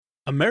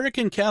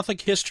American Catholic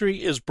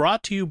History is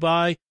brought to you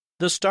by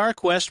the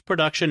StarQuest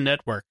Production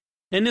Network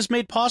and is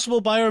made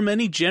possible by our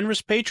many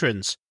generous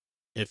patrons.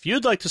 If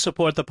you'd like to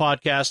support the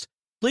podcast,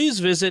 please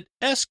visit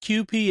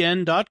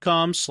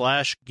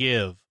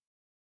sqpn.com/give.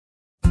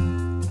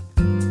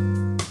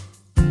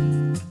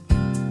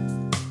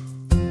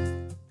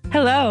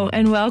 Hello,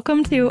 and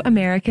welcome to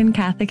American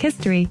Catholic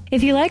History.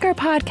 If you like our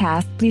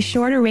podcast, be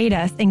sure to rate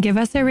us and give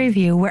us a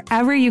review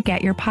wherever you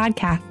get your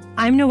podcasts.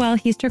 I'm Noelle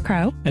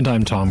Heaster-Crow. And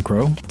I'm Tom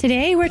Crow.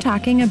 Today we're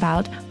talking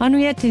about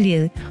Henriette de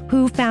Lisle,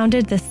 who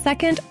founded the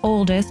second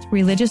oldest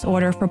religious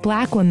order for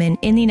Black women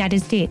in the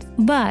United States.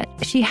 But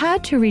she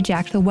had to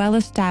reject the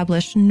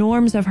well-established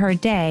norms of her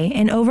day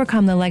and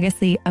overcome the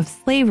legacy of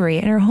slavery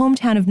in her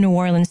hometown of New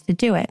Orleans to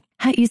do it.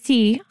 You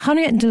see,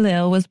 Henriette de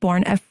Lisle was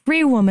born a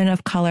free woman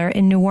of color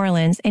in New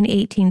Orleans in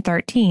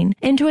 1813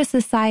 into a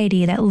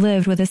society that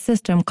lived with a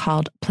system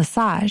called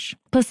plissage.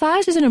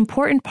 Plissage is an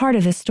important part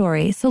of this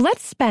story, so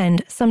let's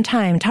spend some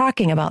time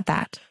talking about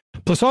that.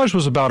 Plissage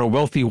was about a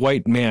wealthy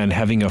white man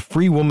having a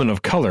free woman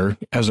of color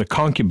as a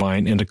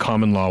concubine and a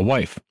common-law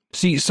wife.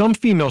 See, some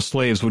female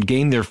slaves would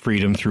gain their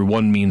freedom through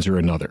one means or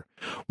another.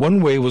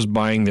 One way was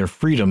buying their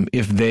freedom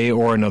if they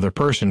or another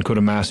person could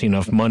amass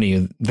enough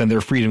money, then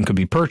their freedom could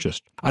be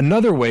purchased.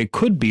 Another way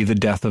could be the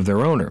death of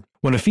their owner.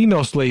 When a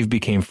female slave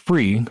became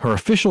free, her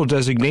official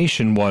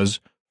designation was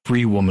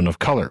free woman of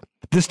color.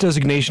 This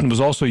designation was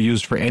also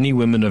used for any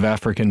women of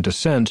African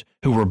descent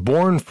who were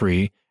born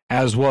free,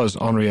 as was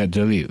Henriette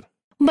de Lisle.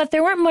 But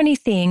there weren't many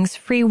things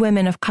free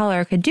women of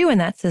color could do in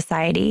that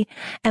society,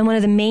 and one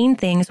of the main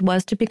things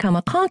was to become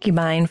a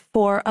concubine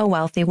for a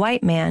wealthy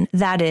white man,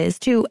 that is,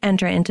 to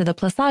enter into the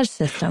plissage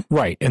system.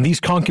 Right, and these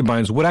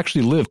concubines would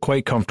actually live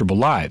quite comfortable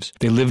lives.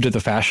 They lived at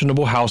the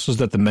fashionable houses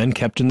that the men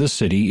kept in the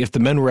city. If the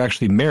men were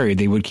actually married,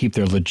 they would keep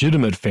their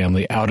legitimate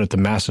family out at the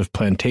massive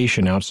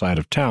plantation outside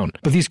of town.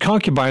 But these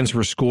concubines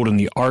were schooled in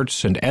the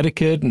arts and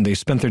etiquette, and they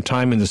spent their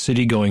time in the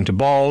city going to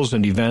balls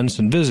and events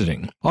and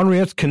visiting.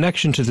 Henriette's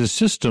connection to this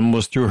system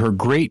was through her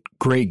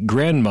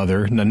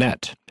great-great-grandmother,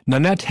 Nanette.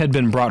 Nanette had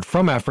been brought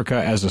from Africa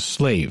as a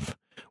slave.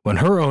 When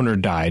her owner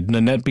died,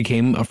 Nanette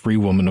became a free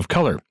woman of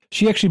color.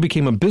 She actually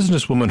became a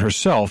businesswoman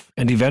herself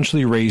and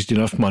eventually raised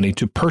enough money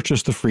to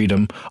purchase the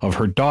freedom of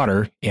her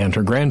daughter and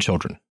her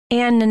grandchildren.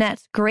 And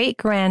Nanette's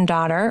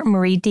great-granddaughter,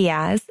 Marie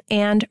Diaz,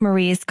 and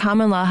Marie's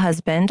common-law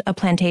husband, a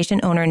plantation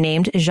owner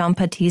named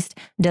Jean-Baptiste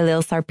de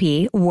Lisle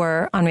Sarpy,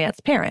 were Henriette's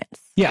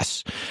parents.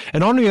 Yes,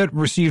 and Henriette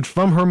received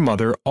from her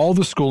mother all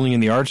the schooling in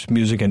the arts,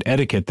 music, and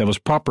etiquette that was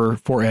proper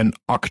for an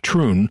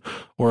octroon,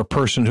 or a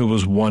person who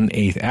was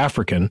 1/8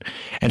 African,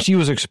 and she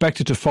was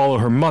expected to follow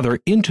her mother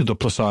into the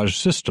plissage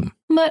system.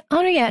 But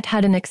Henriette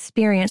had an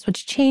experience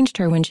which changed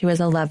her when she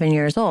was 11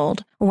 years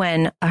old,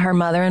 when her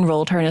mother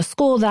enrolled her in a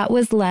school that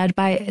was led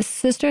by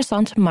Sister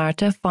Sainte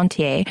Marthe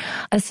Fontier,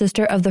 a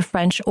sister of the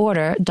French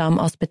order Dames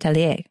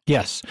Hospitalières.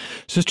 Yes,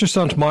 Sister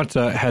Sainte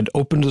Marthe had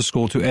opened the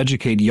school to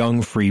educate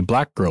young free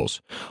Black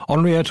girls.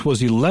 Henriette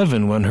was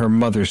 11 when her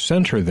mother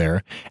sent her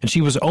there, and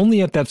she was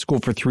only at that school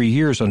for 3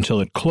 years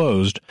until it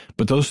closed,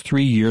 but those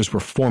 3 years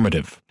were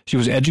formative. She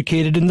was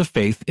educated in the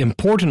faith,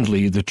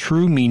 importantly, the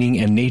true meaning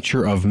and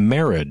nature of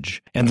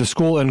marriage, and the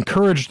school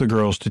encouraged the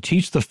girls to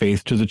teach the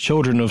faith to the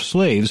children of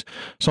slaves,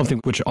 something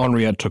which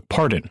Henriette took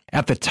part in.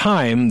 At the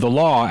time, the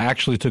law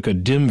actually took a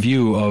dim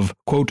view of,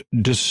 quote,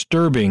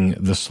 disturbing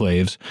the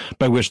slaves,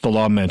 by which the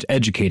law meant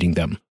educating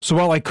them. So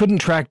while I couldn't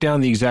track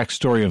down the exact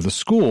story of the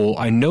school,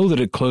 I know that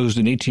it closed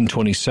in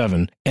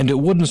 1827, and it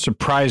wouldn't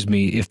surprise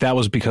me if that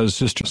was because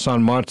Sister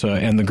Sainte Marthe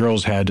and the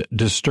girls had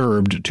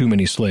disturbed too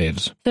many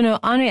slaves. So no,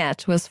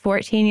 Henriette was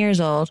 14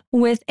 years old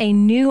with a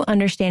new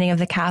understanding of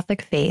the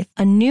Catholic faith,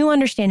 a new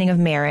understanding of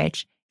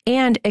marriage,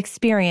 and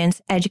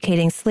experience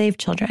educating slave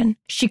children.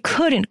 She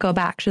couldn't go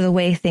back to the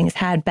way things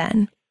had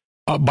been.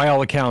 By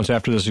all accounts,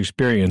 after this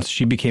experience,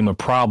 she became a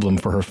problem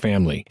for her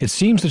family. It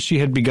seems that she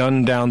had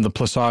begun down the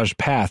plissage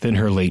path in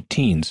her late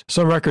teens.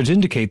 Some records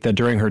indicate that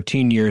during her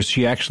teen years,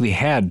 she actually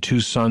had 2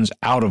 sons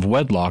out of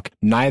wedlock,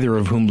 neither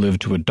of whom lived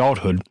to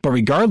adulthood. But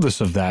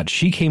regardless of that,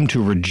 she came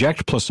to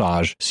reject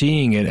plissage,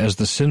 seeing it as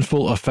the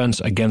sinful offense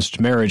against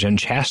marriage and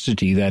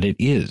chastity that it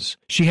is.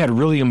 She had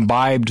really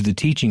imbibed the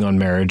teaching on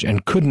marriage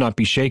and could not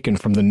be shaken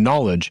from the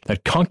knowledge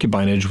that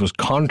concubinage was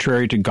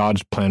contrary to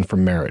God's plan for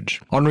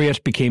marriage.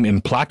 Henriette became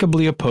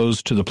implacably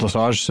opposed to the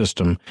plissage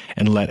system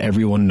and let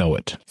everyone know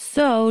it.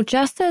 So,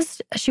 just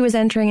as she was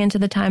entering into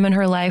the time in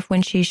her life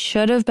when she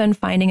should have been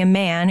finding a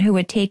man who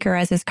would take her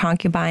as his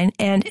concubine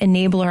and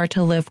enable her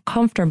to live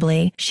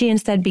comfortably, she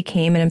instead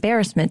became an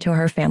embarrassment to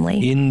her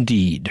family.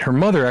 Indeed. Her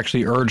mother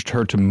actually urged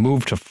her to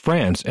move to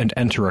France and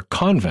enter a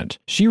convent.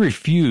 She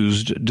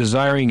refused,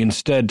 desiring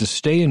instead to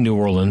stay in New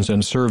Orleans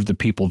and serve the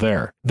people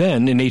there.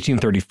 Then, in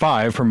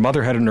 1835, her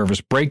mother had a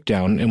nervous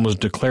breakdown and was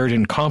declared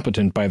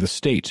incompetent by the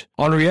state.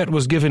 Henriette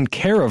was given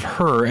care of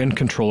her and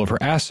control of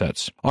her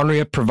assets.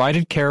 Henriette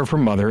provided care of her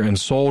mother and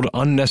sold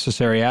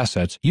unnecessary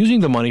assets,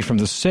 using the money from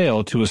the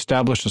sale to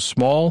establish a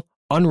small,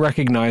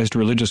 unrecognized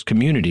religious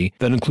community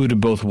that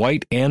included both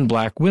white and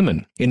black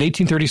women. In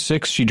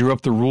 1836, she drew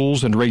up the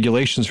rules and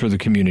regulations for the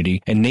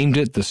community and named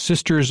it the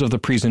Sisters of the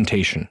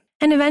Presentation.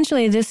 And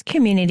eventually this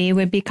community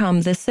would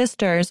become the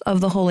Sisters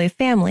of the Holy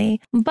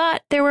Family.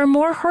 But there were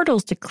more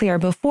hurdles to clear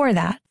before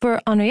that. For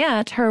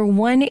Henriette, her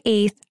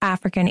 1/8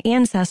 African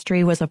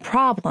ancestry was a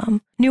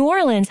problem. New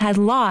Orleans had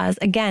laws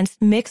against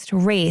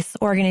mixed-race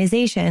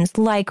organizations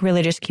like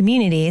religious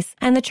communities,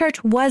 and the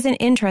church wasn't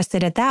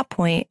interested at that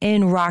point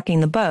in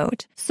rocking the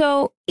boat.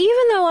 So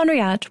even though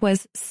Henriette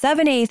was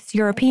 7/8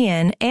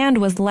 European and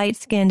was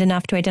light-skinned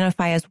enough to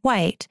identify as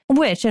white,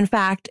 which in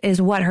fact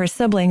is what her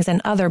siblings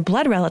and other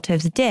blood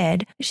relatives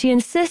did, she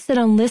insisted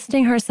on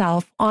listing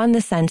herself on the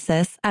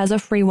census as a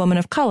free woman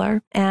of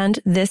color, and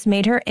this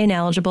made her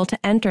ineligible to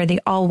enter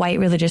the all-white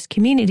religious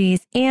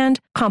communities and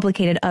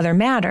complicated other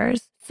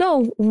matters.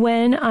 So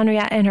when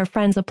Henriette and her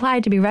friends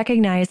applied to be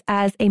recognized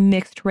as a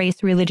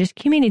mixed-race religious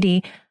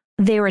community,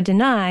 they were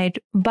denied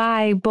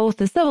by both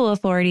the civil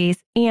authorities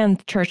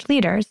and church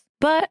leaders.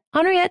 But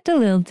Henriette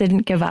DeLille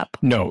didn't give up.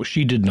 No,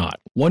 she did not.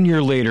 1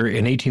 year later,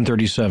 in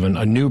 1837,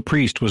 a new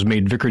priest was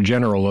made Vicar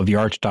General of the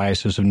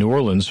Archdiocese of New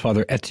Orleans,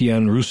 Father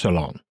Etienne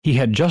Roussillon. He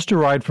had just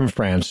arrived from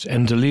France,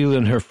 and DeLille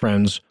and her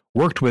friends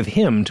worked with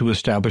him to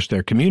establish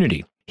their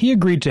community. He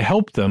agreed to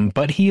help them,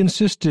 but he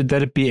insisted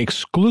that it be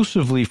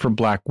exclusively for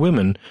black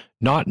women,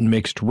 not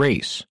mixed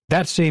race.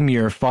 That same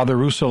year, Father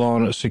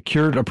Roussillon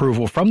secured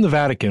approval from the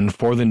Vatican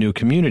for the new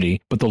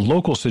community, but the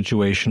local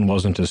situation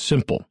wasn't as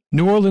simple.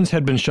 New Orleans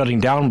had been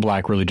shutting down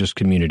black religious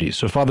communities,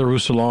 so Father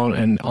Roussillon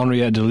and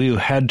Henriette DeLille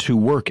had to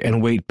work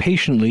and wait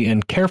patiently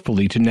and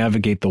carefully to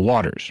navigate the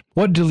waters.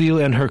 What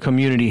DeLille and her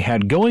community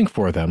had going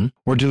for them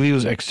were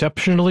DeLille's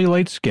exceptionally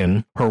light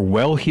skin, her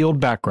well-heeled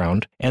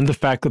background, and the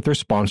fact that their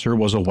sponsor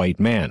was a white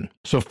man.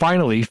 So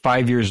finally,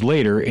 5 years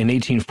later, in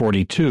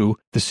 1842,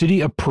 the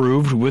city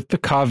approved with the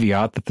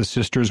caveat that the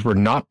sisters were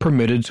not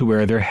permitted to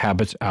wear their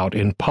habits out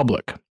in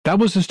public. That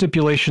was a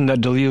stipulation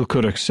that DeLille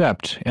could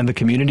accept, and the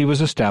community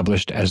was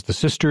established as the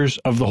Sisters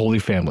of the Holy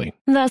Family.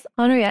 Thus,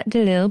 Henriette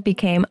DeLille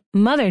became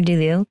Mother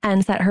DeLille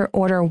and set her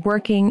order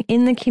working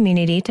in the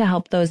community to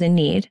help those in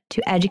need,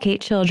 to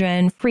educate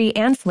children, free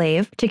and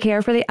slave, to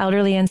care for the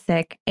elderly and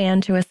sick,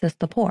 and to assist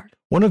the poor.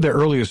 One of their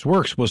earliest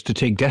works was to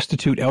take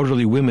destitute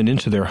elderly women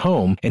into their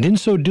home, and in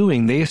so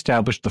doing, they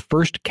established the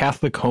first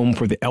Catholic home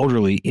for the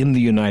elderly in the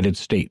United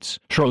States.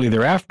 Shortly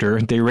thereafter,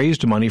 they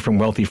raised money from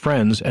wealthy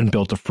friends and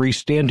built a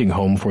freestanding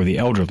home for the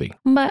elderly.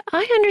 But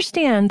I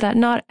understand that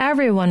not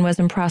everyone was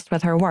impressed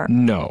with her work.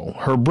 No.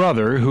 Her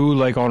brother, who,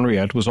 like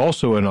Henriette, was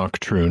also an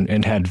octoroon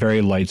and had very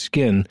light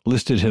skin,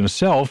 listed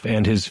himself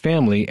and his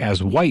family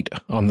as white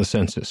on the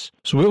census.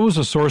 So it was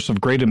a source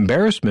of great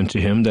embarrassment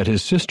to him that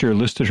his sister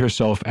listed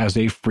herself as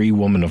a free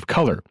woman of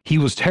color. He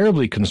was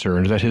terribly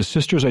concerned that his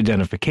sister's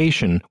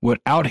identification would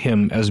out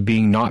him as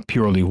being not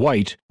purely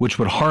white, which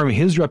would harm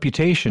his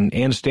reputation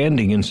and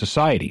standing in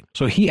society.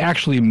 So he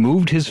actually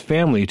moved his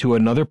family to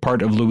another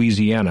part of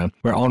Louisiana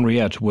where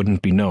Henriette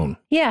wouldn't be known.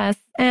 Yes,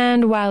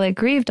 and while it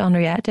grieved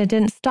Henriette, it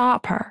didn't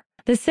stop her.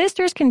 The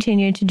sisters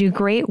continued to do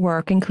great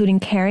work, including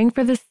caring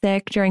for the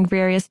sick during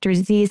various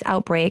disease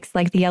outbreaks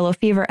like the yellow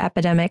fever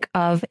epidemic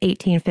of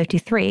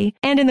 1853.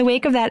 And in the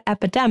wake of that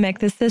epidemic,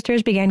 the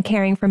sisters began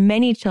caring for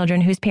many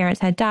children whose parents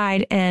had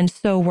died and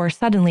so were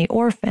suddenly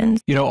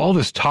orphans. You know, all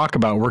this talk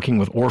about working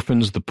with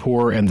orphans, the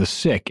poor, and the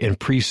sick in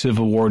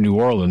pre-Civil War New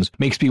Orleans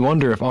makes me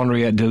wonder if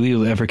Henriette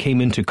DeLille ever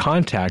came into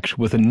contact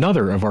with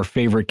another of our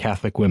favorite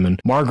Catholic women,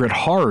 Margaret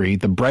Horry,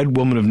 the bread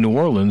woman of New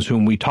Orleans,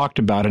 whom we talked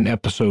about in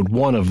episode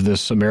 1 of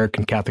this American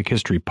Catholic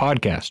History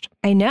podcast.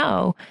 I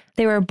know.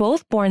 They were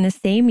both born the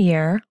same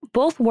year,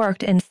 both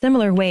worked in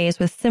similar ways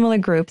with similar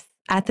groups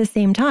at the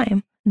same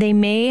time. They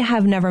may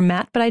have never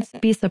met, but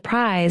I'd be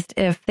surprised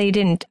if they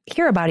didn't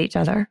hear about each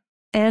other.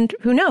 And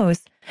who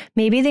knows?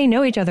 Maybe they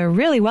know each other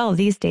really well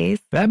these days.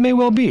 That may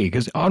well be,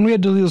 because Henriette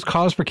DeLille's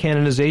cause for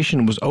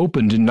canonization was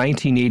opened in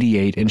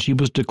 1988, and she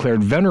was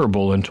declared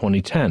venerable in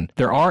 2010.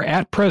 There are,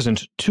 at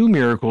present, 2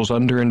 miracles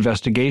under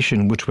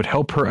investigation which would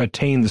help her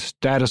attain the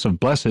status of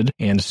blessed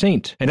and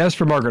saint. And as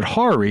for Margaret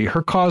Horry,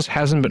 her cause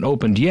hasn't been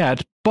opened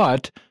yet,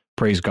 but,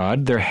 praise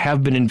God, there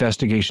have been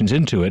investigations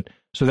into it,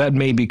 so that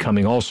may be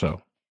coming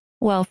also.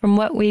 Well, from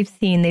what we've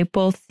seen, they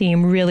both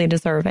seem really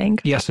deserving.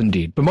 Yes,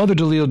 indeed. But Mother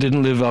DeLille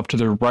didn't live up to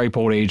the ripe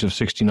old age of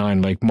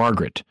 69 like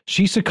Margaret.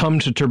 She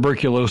succumbed to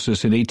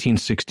tuberculosis in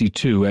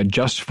 1862 at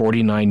just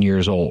 49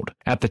 years old.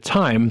 At the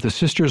time, the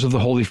Sisters of the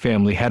Holy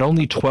Family had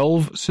only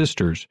 12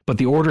 sisters, but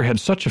the order had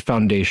such a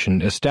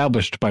foundation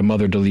established by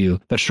Mother DeLille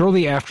that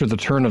shortly after the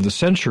turn of the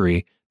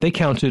century, they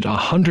counted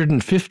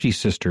 150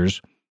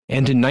 sisters,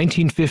 and in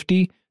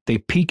 1950, they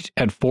peaked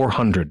at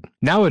 400.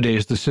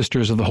 Nowadays, the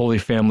Sisters of the Holy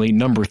Family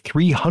number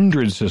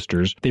 300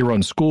 sisters. They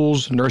run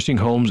schools, nursing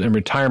homes, and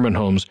retirement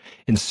homes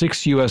in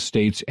 6 U.S.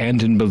 states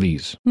and in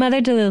Belize.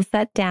 Mother DeLille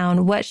set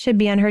down what should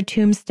be on her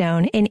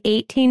tombstone in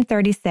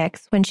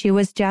 1836 when she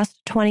was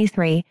just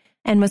 23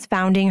 and was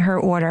founding her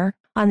order.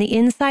 On the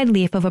inside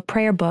leaf of a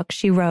prayer book,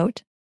 she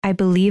wrote, "I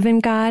believe in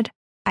God,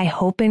 I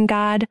hope in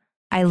God,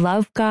 I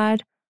love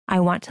God, I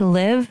want to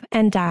live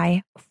and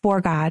die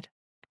for God.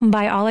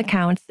 By all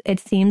accounts, it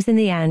seems in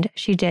the end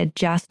she did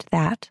just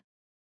that.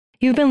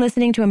 You've been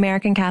listening to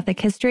American Catholic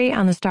History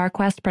on the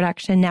StarQuest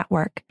Production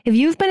Network. If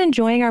you've been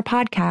enjoying our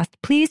podcast,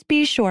 please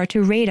be sure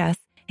to rate us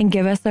and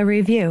give us a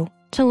review.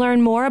 To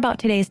learn more about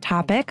today's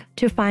topic,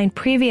 to find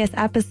previous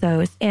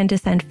episodes, and to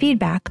send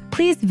feedback,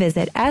 please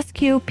visit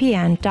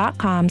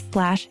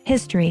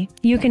sqpn.com/history.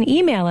 You can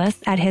email us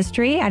at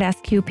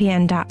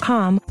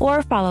history@sqpn.com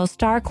or follow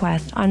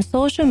StarQuest on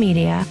social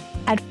media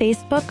at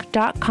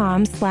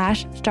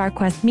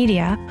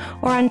facebook.com/StarQuestMedia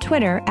or on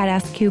Twitter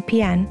at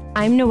SQPN.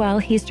 I'm Noelle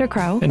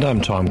Heaster-Crowe. And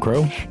I'm Tom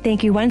Crow.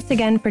 Thank you once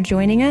again for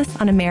joining us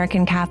on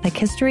American Catholic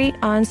History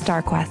on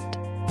StarQuest.